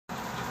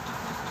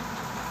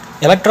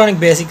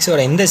Electronic பேசிக்ஸோட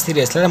இந்த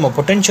சீரியஸில் நம்ம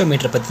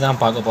potentiometer பற்றி தான்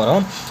பார்க்க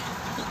போகிறோம்.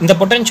 இந்த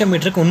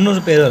பொட்டென்ஷியோமீட்டருக்கு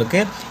இன்னொரு பேரும்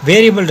இருக்குது,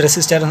 வேரியபிள்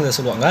ரெசிஸ்டர்னு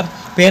சொல்லுவாங்க.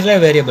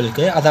 பேரில்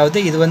வேரியபிளுக்கு, அதாவது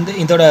இது வந்து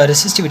இதோட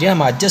ரெசிஸ்டிவிட்டியை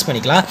நம்ம அட்ஜஸ்ட்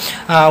பண்ணிக்கலாம்.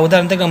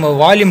 உதாரணத்துக்கு நம்ம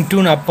வால்யூம்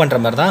டியூன் அப் பண்ணுற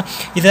மாதிரி தான்.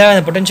 இதான்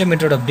இந்த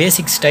பொட்டென்ஷியோமீட்டரோட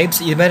பேசிக்ஸ்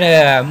டைப்ஸ். இது வேறு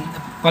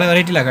பல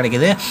வெரைட்டியில்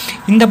கிடைக்குது.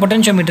 இந்த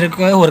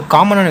பொட்டென்ஷியோமீட்டருக்கு ஒரு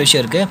காமனான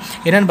விஷயம் இருக்குது.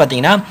 என்னென்னு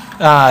பார்த்தீங்கன்னா,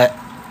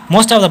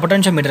 மோஸ்ட் ஆஃப் த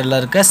பொட்டென்ஷியோமீட்டரில்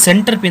இருக்க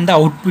சென்டர் பின் தான்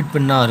அவுட்புட்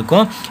பின்னாக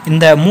இருக்கும்.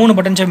 இந்த 3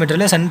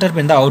 பொட்டென்ஷியோமீட்டரில் சென்டர்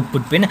பின் தான்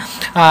அவுட்புட் பின்.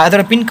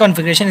 அதோட பின்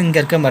கான்ஃபிகரேஷன்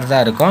இங்கே இருக்க மாதிரி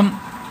தான் இருக்கும்.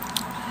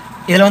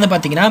 இதில் வந்து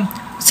பார்த்தீங்கன்னா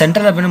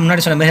சென்டரில் பின்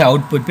முன்னாடி சொன்ன மாதிரி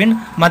அவுட்புட் பின்,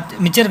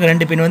 மிச்சம் இருக்க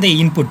 2 பின் வந்து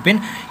இன்புட் பின்.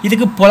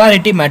 இதுக்கு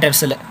பொலாரிட்டி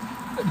மேட்டர்ஸில்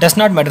டஸ்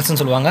நாட் மேட்டர்ஸ்னு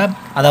சொல்லுவாங்க.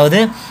 அதாவது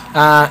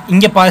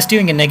இங்கே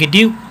பாசிட்டிவ் இங்கே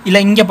நெகட்டிவ், இல்லை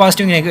இங்கே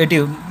பாசிட்டிவ் இங்கே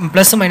நெகட்டிவ்,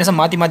 ப்ளஸ் மைனஸை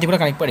மாற்றி மாற்றி கூட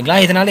கனெக்ட்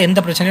பண்ணிக்கலாம். இதனால்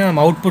எந்த பிரச்சனையும்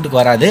நம்ம அவுட்புட்டுக்கு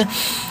வராது.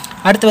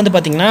 அடுத்து வந்து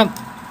பார்த்திங்கன்னா,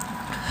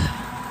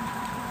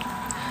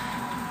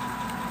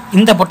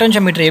 இந்த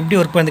பொட்டென்ஷியோமீட்டர் எப்படி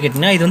ஒர்க் பண்ணு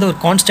கேட்டிங்கன்னா, இது வந்து ஒரு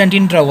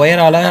கான்ஸ்டன்டின்ற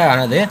ஒயரால்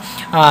ஆனது.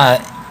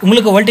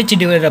 உங்களுக்கு வோல்டேஜ்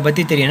டிவைடரை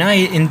பற்றி தெரியும்னா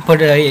இப்போ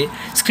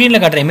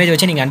ஸ்க்ரீனில் காட்டுற இமேஜ்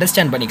வச்சு நீங்கள்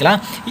அண்டர்ஸ்டாண்ட் பண்ணிக்கலாம்.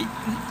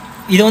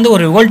 இது வந்து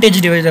ஒரு வோல்டேஜ்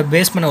டிவைடரை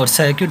பேஸ் பண்ண ஒரு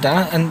சர்க்யூட்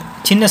தான்,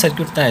 சின்ன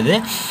சர்க்யூட் தான் இது.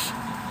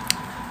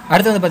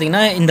 அடுத்து வந்து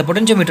பார்த்திங்கன்னா, இந்த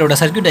பொட்டென்ஷியோமீட்டரோட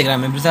சர்க்யூட்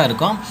டயக்ராம் இப்படி தான்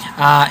இருக்கும்.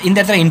 இந்த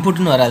இடத்துல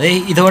இன்புட்னு வராது.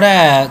 இதோட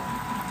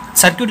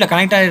சர்க்யூட்டில்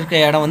கனெக்ட் ஆகிருக்க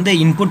இடம் வந்து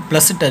இன்புட்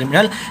ப்ளஸ்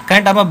டெர்மினல்,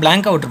 கனெக்ட் ஆகாமல்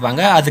பிளாங்காக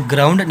விட்டுருப்பாங்க, அது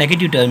கிரவுண்ட்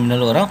நெகட்டிவ்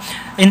டெர்மினல் வரும்.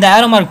 இந்த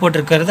ஏரோ மார்க்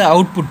போட்டிருக்கிறது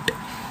அவுட்புட்.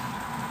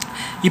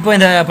 இப்போ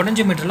இந்த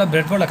பொட்டென்ஷியோமீட்டரில்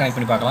பிரெட் போர்டில் கனெக்ட்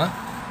பண்ணி பார்க்கலாம்.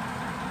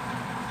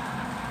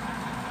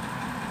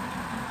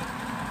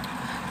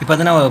 இப்போ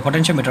வந்து நான்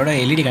பொட்டென்ஷியோமீட்டரோட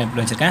எல்இடி கனெக்ட்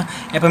பண்ணி வச்சுருக்கேன்.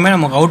 எப்போவுமே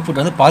நமக்கு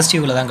அவுட்புட் வந்து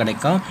பாசிட்டிவில் தான்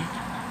கிடைக்கும்.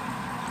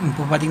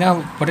 இப்போ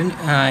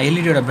பார்த்திங்கன்னா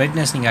எல்இடியோட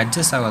பிரைட்னஸ் நீங்கள்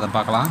அட்ஜஸ்ட் ஆகாத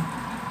பார்க்கலாம்.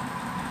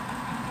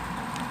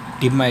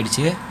 டிம்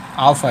ஆகிடுச்சு,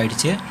 ஆஃப்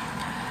ஆகிடுச்சு.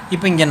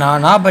 இப்போ இங்கே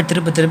நான்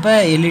திருப்ப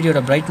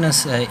எல்இடியோட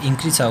பிரைட்னஸ்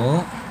இன்க்ரீஸ்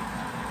ஆகும்,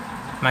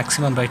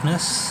 மேக்ஸிமம்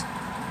பிரைட்னஸ்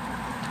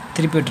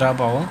திருப்பி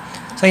ட்ராப் ஆகும்.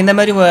 ஸோ இந்த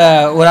மாதிரி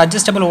ஒரு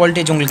அட்ஜஸ்டபிள்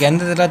வோல்டேஜ் உங்களுக்கு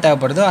எந்த இடத்துல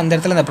தேவைப்படுதோ அந்த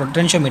இடத்துல இந்த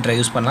பொட்டென்ஷியோமீட்டரை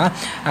யூஸ் பண்ணலாம்.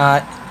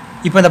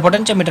 இப்போ இந்த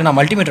பொட்டென்ஷியோமீட்டர் நான்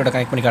மல்டிமீட்டரோட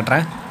கனெக்ட் பண்ணி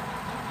காட்டுறேன்.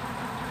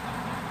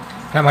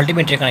 நான்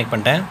மல்டிமீட்டரை கனெக்ட்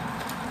பண்ணிட்டேன்.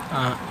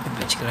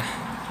 இப்படி வச்சுக்கிறேன்.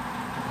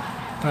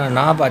 இப்போ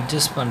நான்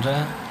அட்ஜஸ்ட்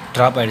பண்ணுறேன்,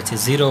 ட்ராப் ஆகிடுச்சு,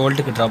 0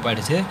 வோல்ட்டுக்கு ட்ராப்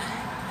ஆகிடுச்சு.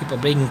 இப்போ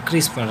அப்படியே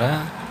இன்க்ரீஸ் பண்ணுறேன்,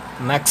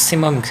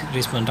 மேக்ஸிமம்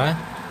இன்க்ரீஸ் பண்ணுறேன்.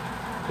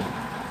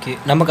 ஓகே,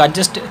 நமக்கு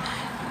அட்ஜஸ்ட்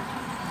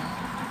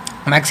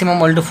மேக்ஸிமம்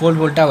வோல்ட்டு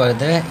 4 வோல்ட்டாக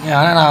வருது.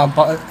 ஆனால்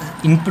நான்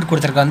இன்புட்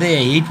கொடுத்துருக்கேன் வந்து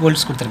 8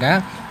 வோல்ட்ஸ்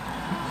கொடுத்துருக்கேன்.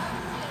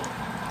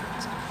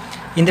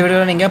 இந்த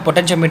வீடியோவில் நீங்கள்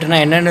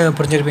பொட்டென்ஷியோமீட்டர்னால் என்னென்னு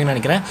புரிஞ்சுருப்பீங்கன்னு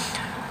நினைக்கிறேன்.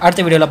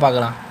 அடுத்த வீடியோவில்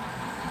பார்க்கலாம்.